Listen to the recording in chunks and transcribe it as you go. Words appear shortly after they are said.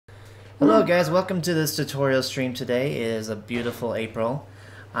Hello guys, welcome to this tutorial stream today. It is a beautiful April.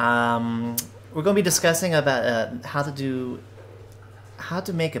 We're going to be discussing about how to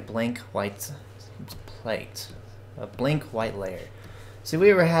make a blank white plate, a blank white layer. So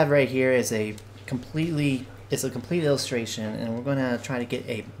what we have right here is a complete illustration, and we're going to try to get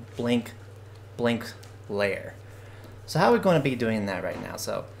a blank layer. So how are we going to be doing that right now?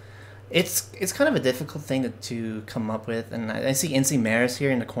 So it's kind of a difficult thing to come up with, and I see NC Maris here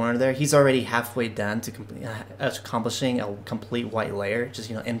in the corner there. He's already halfway done to accomplishing a complete white layer,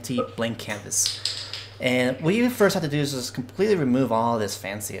 just empty blank canvas. And what you first have to do is just completely remove all of this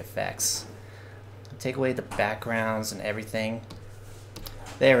fancy effects. Take away the backgrounds and everything.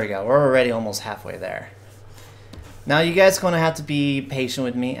 There we go. We're already almost halfway there. Now you guys are going to have to be patient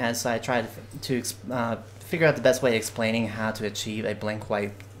with me as I try to figure out the best way of explaining how to achieve a blank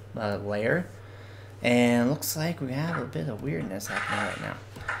white layer. And looks like we have a bit of weirdness happening right now.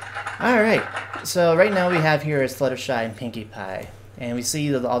 Alright, so right now we have here is Fluttershy and Pinkie Pie. And we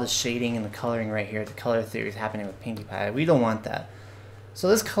see all the shading and the coloring right here. The color theory is happening with Pinkie Pie. We don't want that. So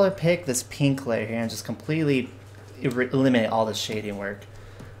let's color pick this pink layer here and just completely eliminate all the shading work.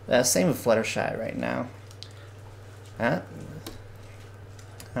 Same with Fluttershy right now. Huh?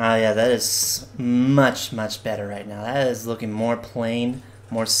 Oh yeah, that is much better right now. That is looking more plain,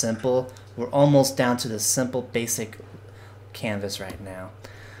 more simple. We're almost down to the simple basic canvas right now.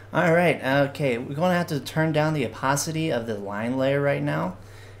 Alright, okay, we're going to have to turn down the opacity of the line layer right now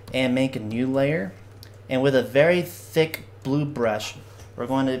and make a new layer. And with a very thick blue brush, we're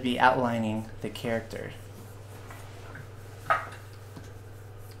going to be outlining the character.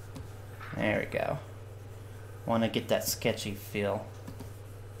 There we go. Want to get that sketchy feel.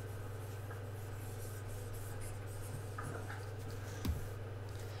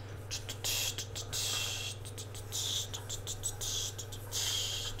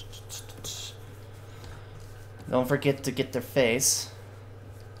 Don't forget to get their face.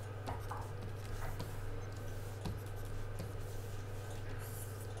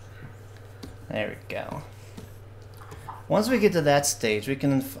 There we go. Once we get to that stage, we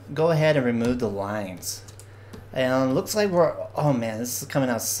can go ahead and remove the lines. And it looks like we're, oh man, this is coming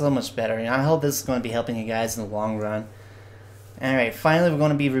out so much better. And I hope this is going to be helping you guys in the long run. Alright, finally we're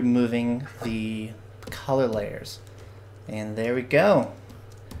going to be removing the color layers. And there we go.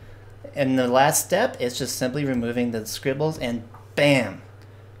 And the last step is just simply removing the scribbles, and bam!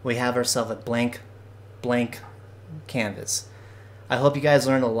 We have ourselves a blank canvas. I hope you guys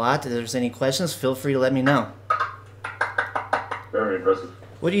learned a lot. If there's any questions, feel free to let me know. Very impressive.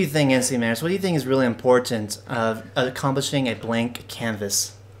 What do you think, NC Maris? What do you think is really important of accomplishing a blank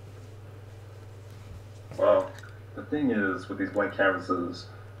canvas? Wow. The thing is, with these blank canvases,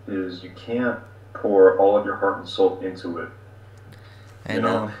 is you can't pour all of your heart and soul into it. I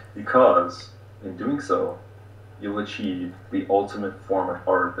know. Because in doing so, you'll achieve the ultimate form of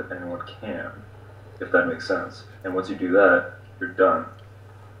art that anyone can, if that makes sense. And once you do that, you're done.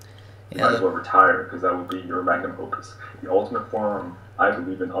 You might as well retire, because that would be your magnum opus. The ultimate form, I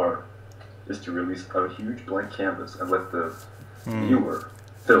believe, in art is to release a huge blank canvas and let the viewer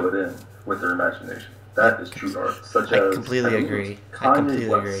fill it in with their imagination. That is true art. Such as, I completely agree. I believe it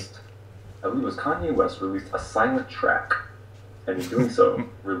was Kanye West released a silent track, and in doing so,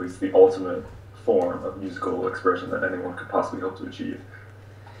 released the ultimate form of musical expression that anyone could possibly hope to achieve.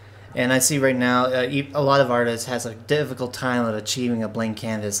 And I see right now, a lot of artists has a difficult time of achieving a blank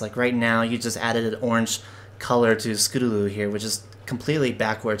canvas. Like right now, you just added an orange color to Scootaloo here, which is completely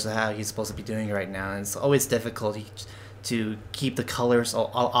backwards to how he's supposed to be doing it right now. And it's always difficult to keep the colors all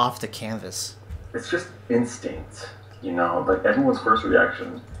off the canvas. It's just instinct, like everyone's first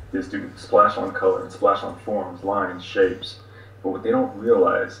reaction is to splash on color, splash on forms, lines, shapes. But what they don't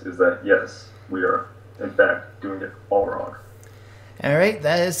realize is that, yes, we are, in fact, doing it all wrong. Alright,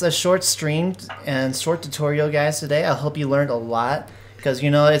 that is a short stream and short tutorial, guys, today. I hope you learned a lot, because,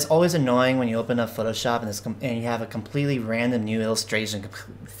 it's always annoying when you open up Photoshop and you have a completely random new illustration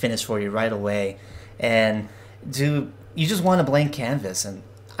finished for you right away. And you just want a blank canvas. And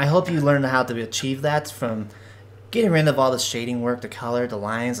I hope you learned how to achieve that from getting rid of all the shading work, the color, the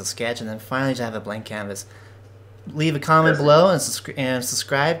lines, the sketch, and then finally just have a blank canvas. Leave a comment below and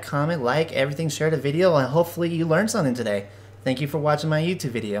subscribe, comment, like, everything, share the video, and hopefully you learned something today. Thank you for watching my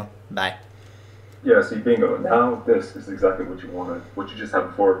YouTube video. Bye. Yeah, see, bingo. Now this is exactly what you wanted. What you just had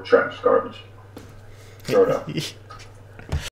before, trash, garbage. Throw it out.